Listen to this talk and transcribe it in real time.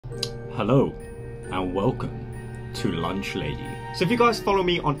Hello and welcome to Lunch Lady. So if you guys follow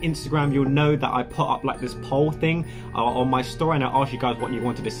me on Instagram, you'll know that I put up like this poll thing on my story, and I asked you guys what you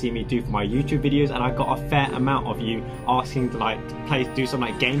wanted to see me do for my YouTube videos, and I got a fair amount of you asking to like do some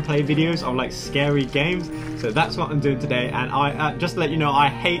like gameplay videos of like scary games. So that's what I'm doing today, and I just to let you know, I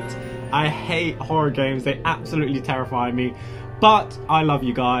hate horror games. They absolutely terrify me, but I love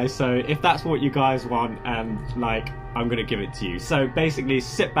you guys, so if that's what you guys want, like, I'm gonna give it to you. So basically,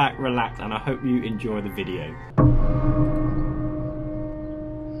 sit back, relax, and I hope you enjoy the video.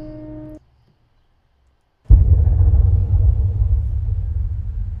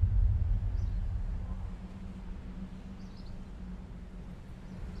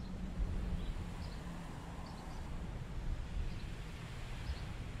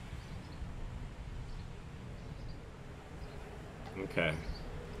 Okay.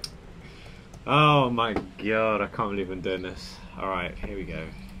 Oh my god, I can't believe I'm doing this. Alright, here we go.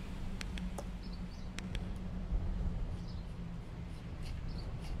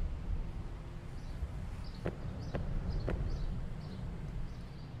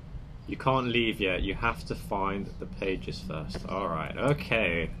 You can't leave yet, you have to find the pages first. Alright,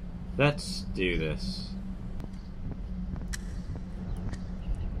 okay. Let's do this.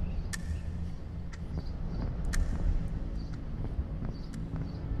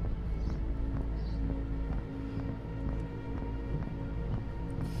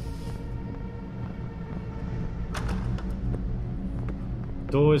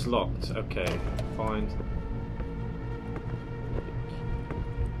 Door is locked. Okay, fine.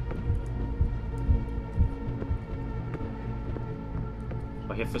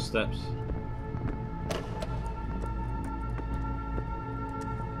 I hear footsteps.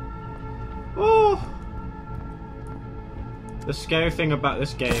 Oh! The scary thing about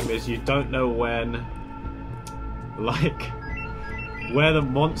this game is you don't know when, like, where the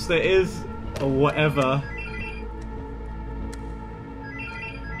monster is or whatever.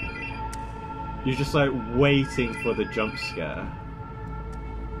 You're just like waiting for the jump scare.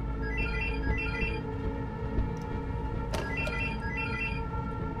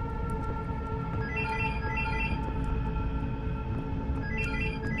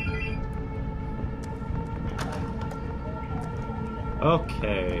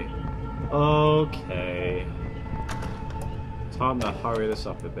 Okay. Okay. Time to hurry this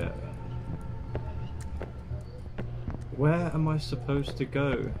up a bit. Where am I supposed to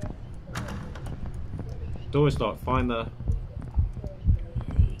go? Door is locked. Find the...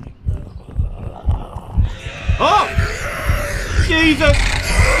 Oh! Jesus!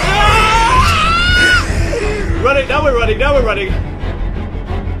 Ah! Running! Now we're running! Now we're running!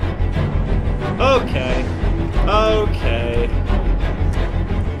 Okay. Okay.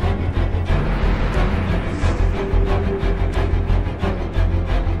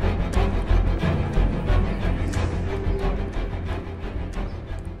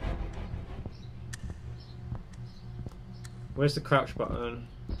 Where's the crouch button?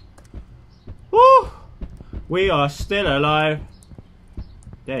 Woo! We are still alive.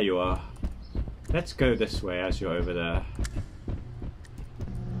 There you are. Let's go this way as you're over there.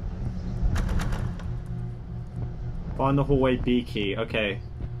 Find the hallway B key. Okay.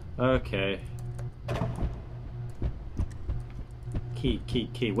 Okay.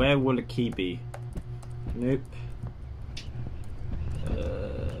 Key. Where will the key be? Nope.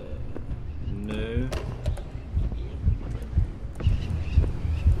 No.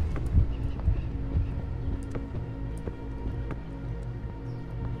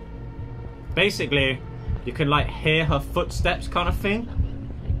 Basically, you can like hear her footsteps kind of thing,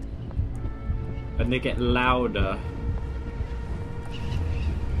 and they get louder.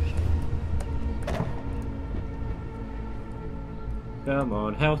 Come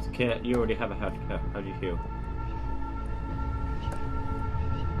on, health kit. You already have a health kit. How do you feel?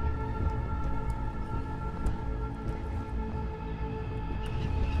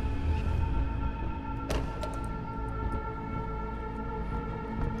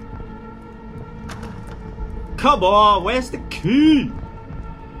 Come on, where's the key?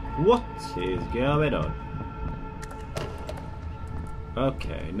 What is going on?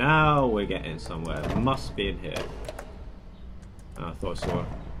 Okay, now we're getting somewhere. It must be in here. Oh, I thought I saw it.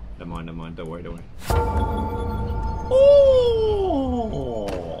 Never mind, don't worry.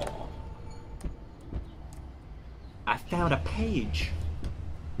 Oh! I found a page.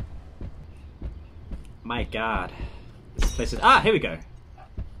 My god. This place is... Ah, here we go.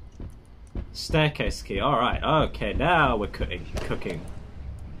 Staircase key. Alright, okay, now we're cooking.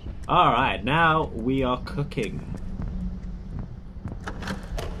 Alright, now we are cooking.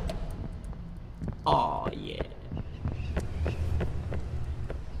 Oh yeah.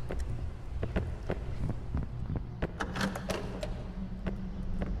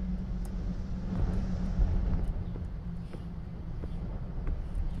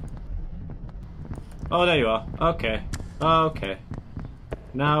 Oh, there you are. Okay. Okay.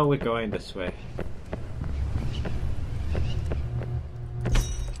 Now we're going this way.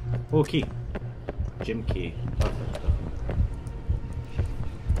 Oh, key. Gym key. Perfect.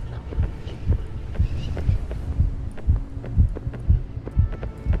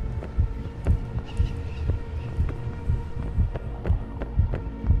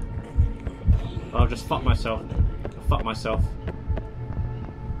 I'll just fuck myself. Fuck myself.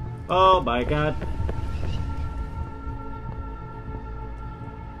 Oh my god.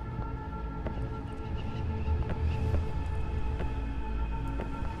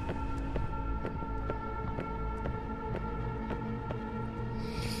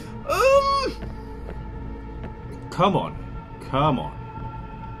 Come on. Come on.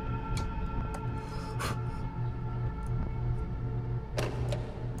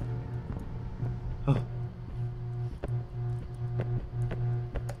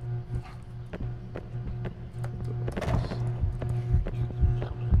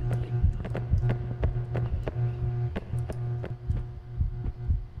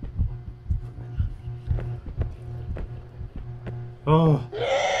 Oh.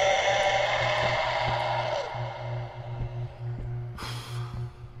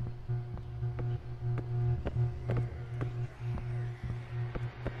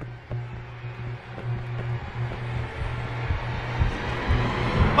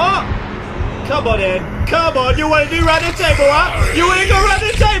 Come on in. Come on. You want to do round the table, huh? You want to go round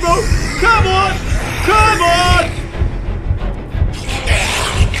the table? Come on. Come on.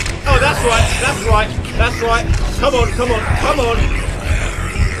 Oh, that's right. That's right. That's right. Come on. Come on. Come on.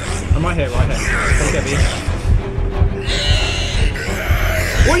 I'm right here. Right here. Come get me.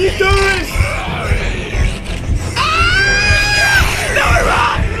 What are you doing? Ah! No,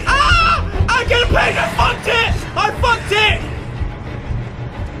 run! Ah! I'm gonna pay. I fucked it. I fucked it.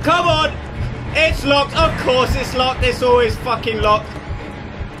 Come on. It's locked. Of course it's locked. It's always fucking locked.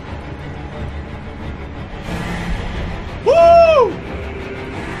 Woo!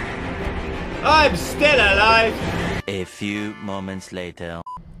 I'm still alive. A few moments later.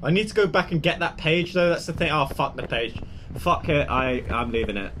 I need to go back and get that page though. That's the thing. Oh, fuck the page. Fuck it. I'm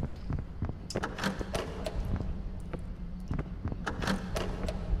leaving it.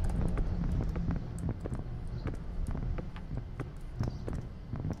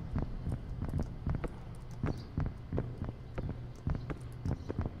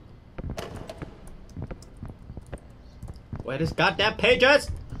 Where this goddamn page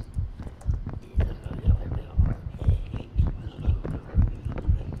is?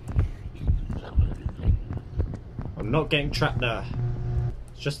 I'm not getting trapped there.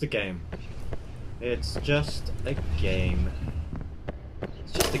 It's just a game. It's just a game.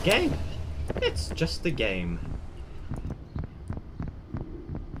 It's just a game. It's just a game.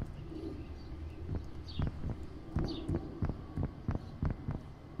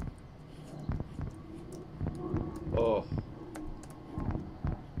 Oh.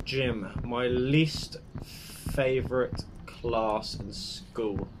 Gym, my least favourite class in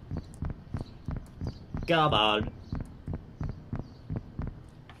school. Come on.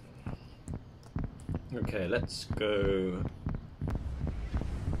 Okay, let's go.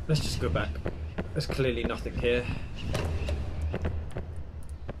 Let's just go back. There's clearly nothing here.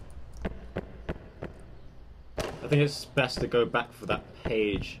 I think it's best to go back for that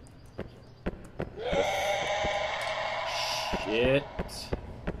page. Shit.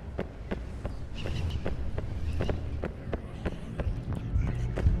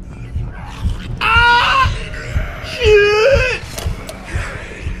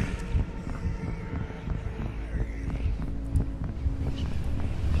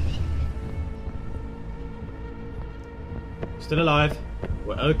 Still alive.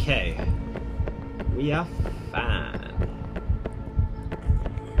 We're okay. We are fine.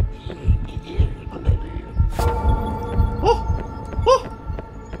 Oh! Oh!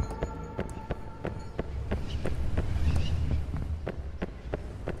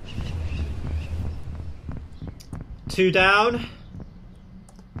 2 down.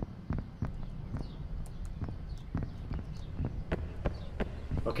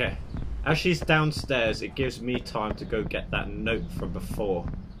 Okay. As she's downstairs, it gives me time to go get that note from before.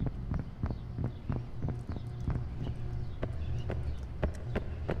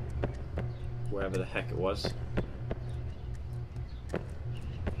 Wherever the heck it was.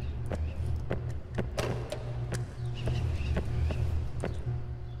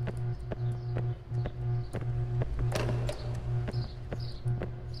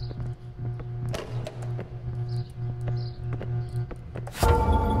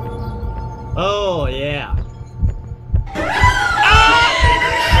 Oh, yeah. Ah!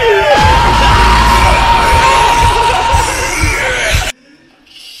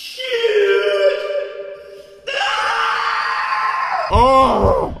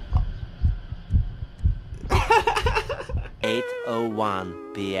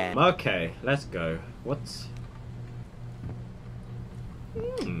 1 p.m. Okay, let's go. What's...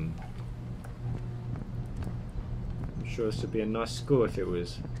 I'm sure this would be a nice school if it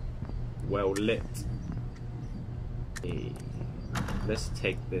was well lit. Hey, let's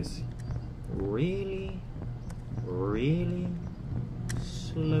take this really, really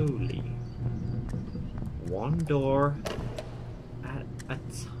slowly. One door at a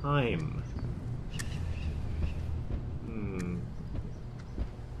time.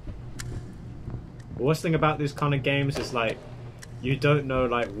 The worst thing about these kind of games is like you don't know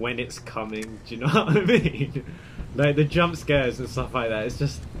like when it's coming. Do you know what I mean? Like the jump scares and stuff like that. It's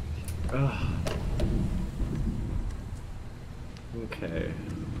just. Okay.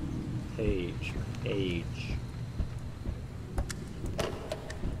 Page.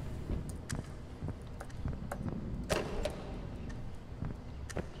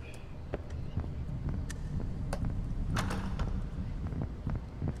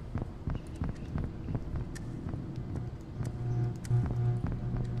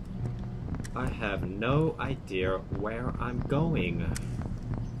 I have no idea where I'm going.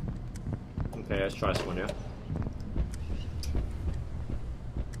 Okay, let's try this one, yeah.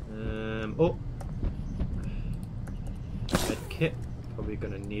 Oh! Med kit. Probably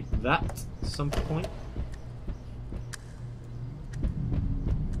gonna need that at some point.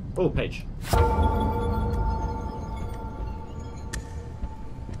 Oh, page.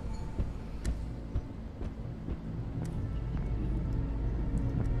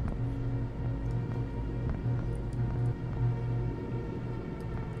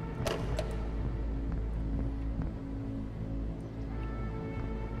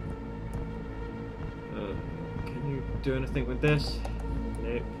 Do anything with this?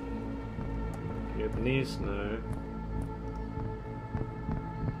 Nope. Can you open these? No.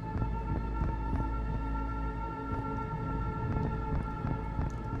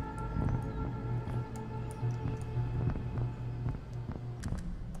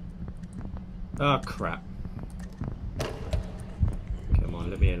 Oh crap. Come on,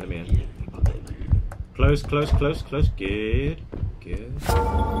 let me in. Close. Good.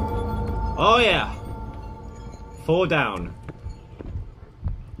 Oh yeah! 4 down.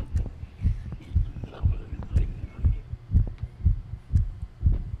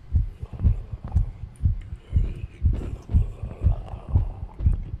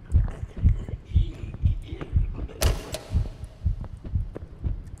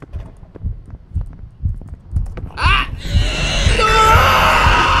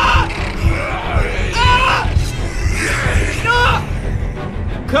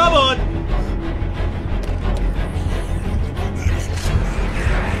 Come on!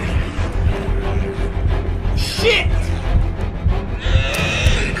 Shit!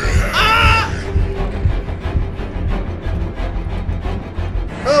 Ah!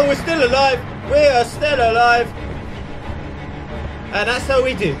 Oh, we're still alive! We are still alive! And that's how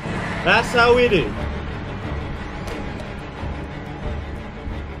we do. That's how we do.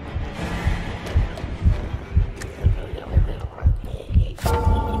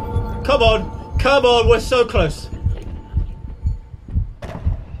 Come on, we're so close.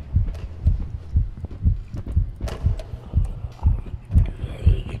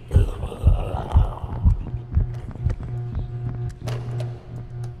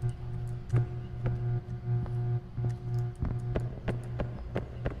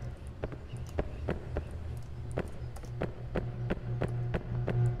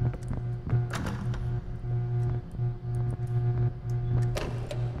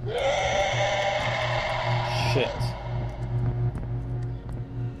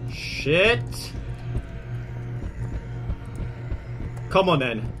 Shit. Come on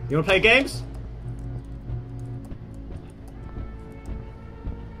then. You wanna play games?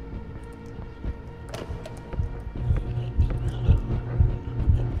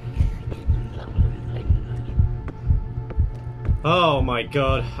 Oh my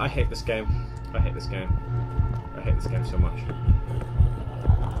god, I hate this game. I hate this game so much.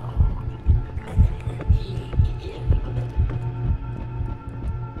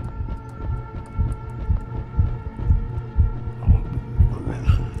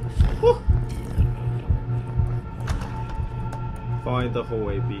 Find the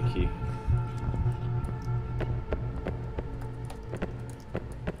hallway B key.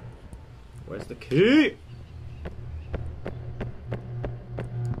 Where's the key?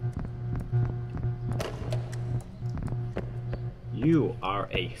 You are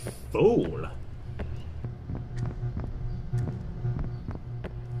a fool.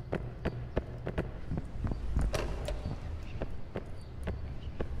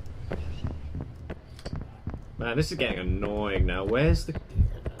 Man, Man, this is getting annoying now. Where's the...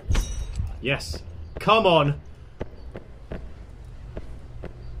 Yes. Come on!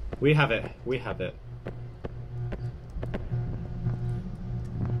 We have it. We have it.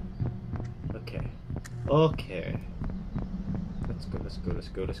 Okay. Okay. Let's go, let's go, let's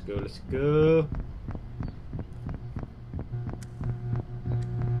go, let's go, let's go.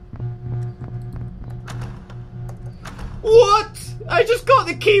 What? I just got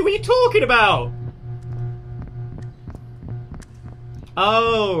the key. What are you talking about?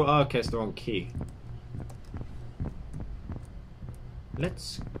 Oh, okay, it's the wrong key.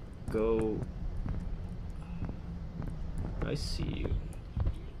 Let's go. I see you.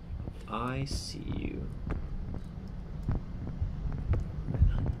 I see you.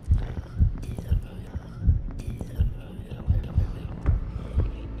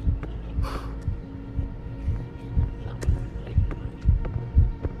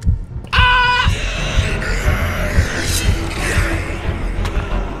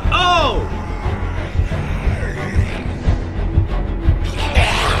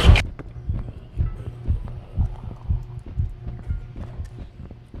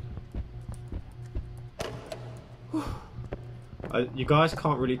 You guys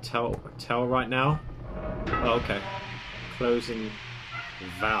can't really tell right now. Oh, okay. Closing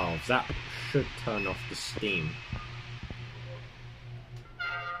valves. That should turn off the steam.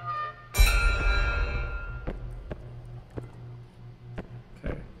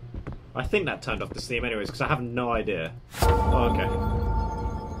 Okay. I think that turned off the steam anyways, because I have no idea. Oh, okay.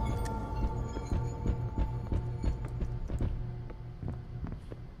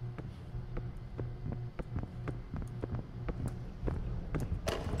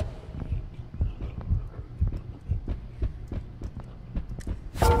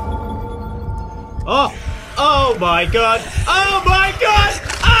 Oh! Oh my god! Oh my god!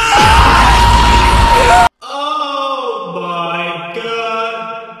 Ah! Oh my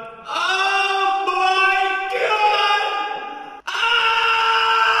god! Oh my god!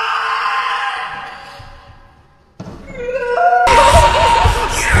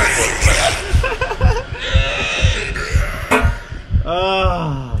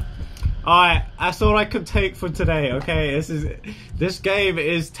 Ah! Alright, that's all I could take for today, okay? This game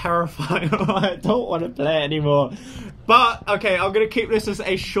is terrifying. I don't want to play it anymore. But, okay, I'm going to keep this as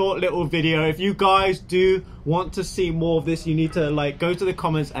a short little video. If you guys do want to see more of this, you need to, like, go to the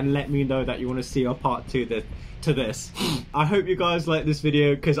comments and let me know that you want to see a part 2 to this. I hope you guys liked this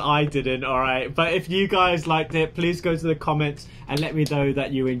video, because I didn't, alright? But if you guys liked it, please go to the comments and let me know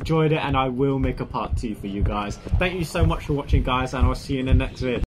that you enjoyed it, and I will make a part 2 for you guys. Thank you so much for watching, guys, and I'll see you in the next video.